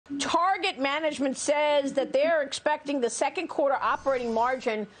Target management says that they're expecting the second quarter operating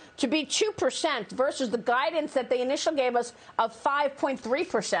margin to be 2% versus the guidance that they initially gave us of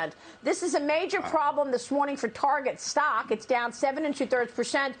 5.3%. This is a major problem this morning for Target stock. It's down 7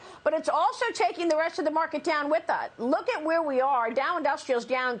 2/3%, but it's also taking the rest of the market down with it. Look at where we are. Dow Industrial's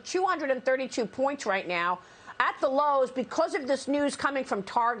down 232 points right now at the lows because of this news coming from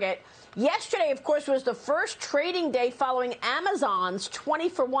Target. Yesterday, of course, was the first trading day following Amazon's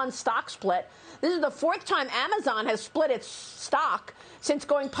 20-for-1 stock split. This is the fourth time Amazon has split its stock since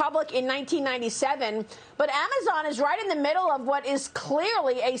going public in 1997. But Amazon is right in the middle of what is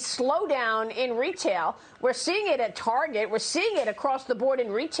clearly a slowdown in retail. We're seeing it at Target. We're seeing it across the board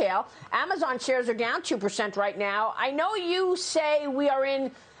in retail. Amazon shares are down 2% right now. I know you say we are in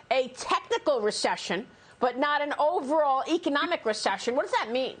a technical recession, but not an overall economic recession. What does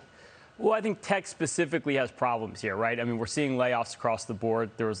that mean? Well, I think tech specifically has problems here, right? I mean, we're seeing layoffs across the board.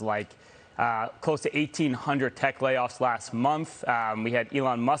 There was close to 1,800 tech layoffs last month. We had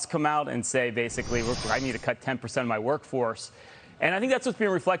Elon Musk come out and say, basically, I need to cut 10% of my workforce. And I think that's what's being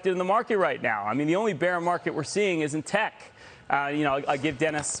reflected in the market right now. I mean, the only bear market we're seeing is in tech. I give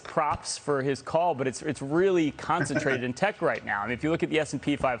Dennis props for his call, but it's really concentrated in tech right now. I mean, if you look at the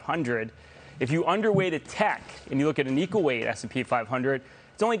S&P 500, if you underweight tech and you look at an equal weight S&P 500,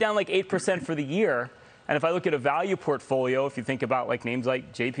 it's only down like 8% for the year. And if I look at a value portfolio, if you think about names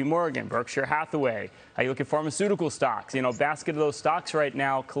like JP Morgan, Berkshire Hathaway, you look at pharmaceutical stocks, basket of those stocks right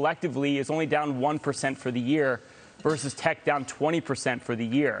now collectively is only down 1% for the year versus tech down 20% for the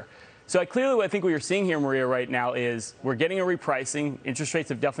year. So I think what you're seeing here, Maria, right now is we're getting a repricing. Interest rates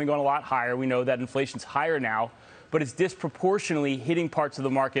have definitely gone a lot higher. We know that inflation's higher now, but it's disproportionately hitting parts of the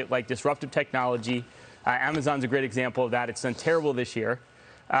market like disruptive technology. Amazon's a great example of that. It's done terrible this year.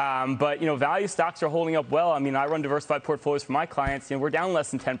 But value stocks are holding up well. I mean, I run diversified portfolios for my clients. We're down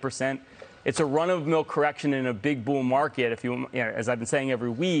less than 10%. It's a run-of-the-mill correction in a big bull market, as I've been saying every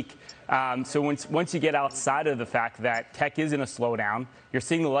week. So once you get outside of the fact that tech is in a slowdown, you're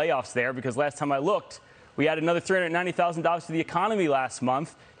seeing the layoffs there because last time I looked, we had another $390,000 to the economy last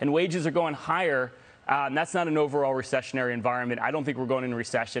month, and wages are going higher. That's not an overall recessionary environment. I don't think we're going into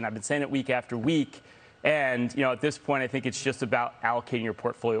recession. I've been saying it week after week. And, at this point, I think it's just about allocating your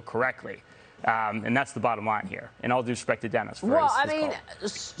portfolio correctly. And that's the bottom line here. And all due respect to Dennis. For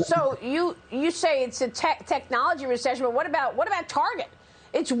so you say it's a technology recession, but what about Target?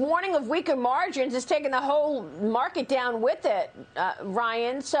 It's warning of weaker margins. It's taking the whole market down with it,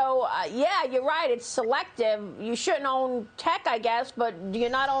 Ryan. So, yeah, you're right. It's selective. You shouldn't own tech, I guess, but do you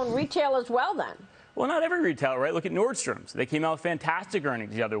not own retail as well then? Well, not every retailer, right? Look at Nordstrom's. They came out with fantastic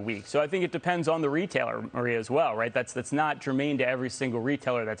earnings the other week. So I think it depends on the retailer, Maria, as well, right? That's not germane to every single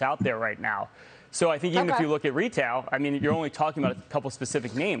retailer that's out there right now. So I think even if you look at retail, I mean, you're only talking about a couple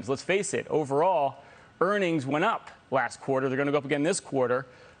specific names. Let's face it. Overall, earnings went up last quarter. They're going to go up again this quarter.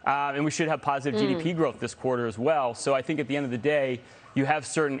 And we should have positive GDP growth this quarter as well. So I think at the end of the day, you have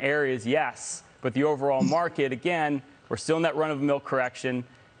certain areas, yes. But the overall market, again, we're still in that run-of-the-mill correction.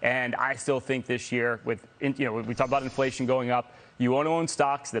 And I still think this year, we talk about inflation going up, you want to own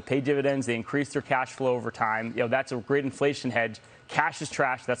stocks that pay dividends, they increase their cash flow over time. That's a great inflation hedge. Cash is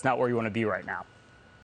trash. That's not where you want to be right now.